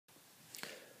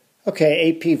Okay,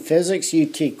 AP Physics,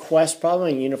 UT Quest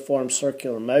problem, uniform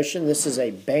circular motion. This is a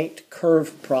banked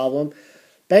curve problem.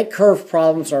 Banked curve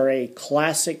problems are a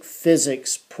classic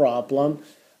physics problem.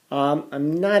 I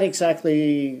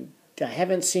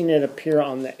haven't seen it appear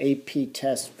on the AP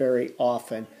test very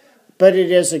often, but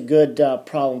it is a good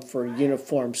problem for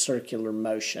uniform circular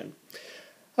motion.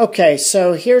 Okay,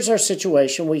 so here's our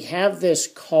situation. We have this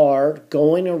car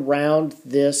going around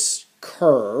this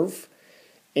curve.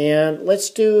 And let's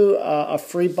do a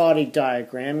free body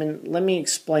diagram, and let me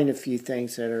explain a few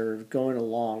things that are going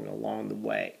along the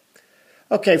way.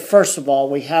 Okay, first of all,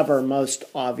 we have our most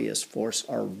obvious force,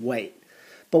 our weight.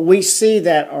 But we see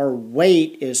that our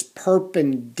weight is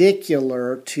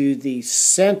perpendicular to the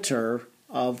center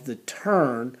of the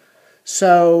turn,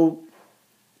 so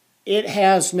it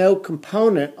has no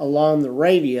component along the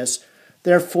radius,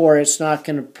 therefore it's not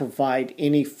going to provide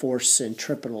any force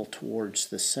centripetal towards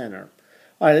the center.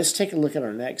 All right, let's take a look at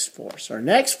our next force. Our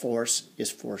next force is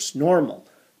force normal,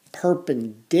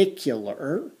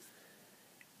 perpendicular,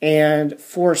 and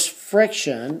force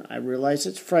friction. I realize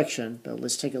it's friction, but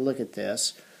let's take a look at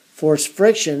this. Force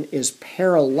friction is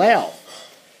parallel.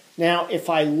 Now, if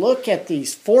I look at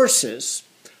these forces,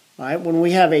 right, when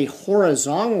we have a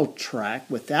horizontal track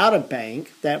without a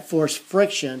bank, that force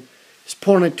friction is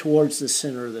pointed towards the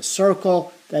center of the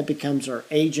circle. That becomes our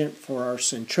agent for our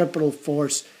centripetal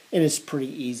force, and it's pretty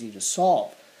easy to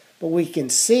solve. But we can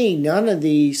see none of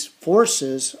these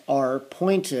forces are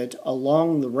pointed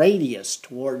along the radius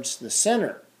towards the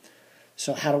center.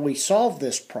 So how do we solve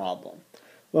this problem?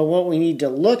 Well, what we need to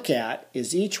look at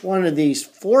is each one of these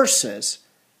forces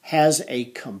has a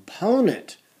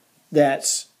component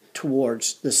that's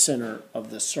towards the center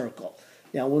of the circle.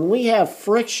 Now, when we have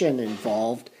friction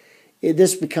involved,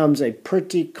 this becomes a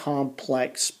pretty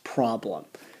complex problem.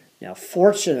 Now,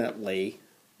 fortunately,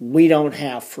 we don't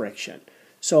have friction.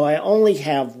 So I only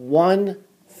have one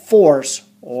force,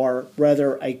 or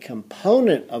rather a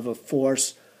component of a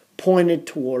force, pointed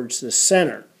towards the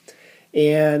center.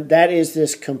 And that is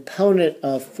this component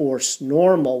of force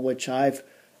normal, which I've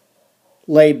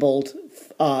labeled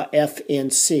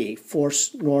FNC,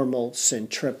 force normal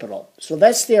centripetal. So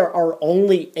that's our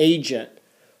only agent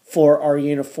for our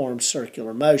uniform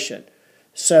circular motion.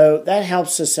 So that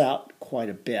helps us out quite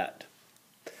a bit.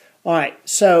 All right,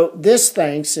 so this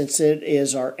thing, since it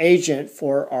is our agent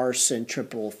for our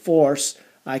centripetal force,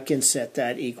 I can set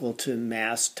that equal to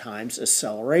mass times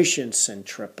acceleration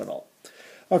centripetal.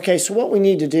 Okay, so what we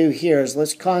need to do here is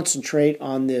let's concentrate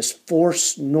on this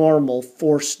force normal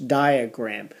force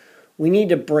diagram. We need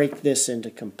to break this into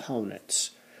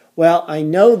components. Well, I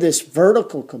know this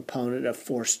vertical component of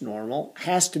force normal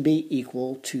has to be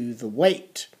equal to the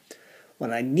weight.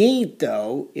 What I need,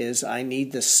 though, is I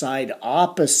need the side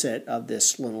opposite of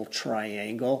this little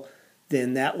triangle.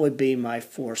 Then that would be my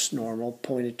force normal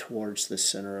pointed towards the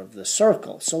center of the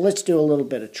circle. So let's do a little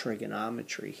bit of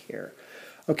trigonometry here.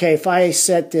 Okay, if I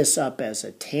set this up as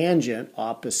a tangent,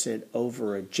 opposite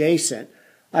over adjacent,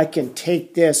 I can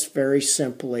take this very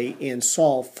simply and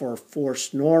solve for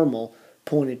force normal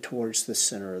pointed towards the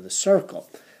center of the circle.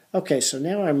 Okay, so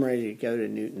now I'm ready to go to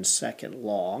Newton's second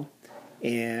law.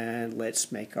 And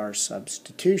let's make our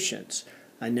substitutions.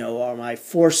 I know my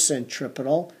force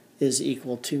centripetal is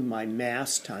equal to my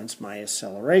mass times my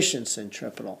acceleration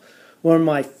centripetal. Well,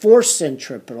 my force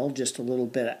centripetal, just a little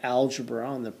bit of algebra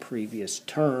on the previous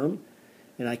term,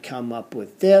 and I come up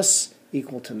with this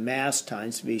equal to mass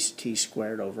times VT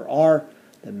squared over R.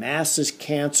 The masses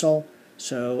cancel,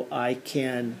 so I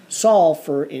can solve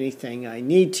for anything I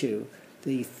need to.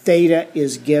 The theta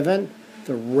is given,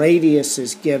 the radius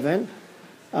is given,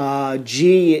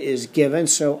 G is given,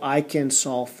 so I can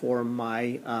solve for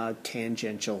my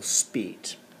tangential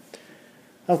speed.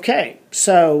 Okay,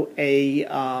 so a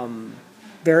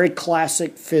very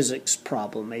classic physics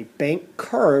problem, a banked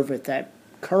curve. If that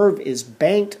curve is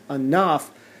banked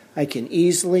enough, I can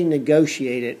easily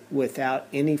negotiate it without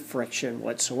any friction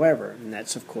whatsoever, and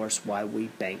that's, of course, why we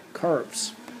bank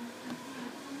curves.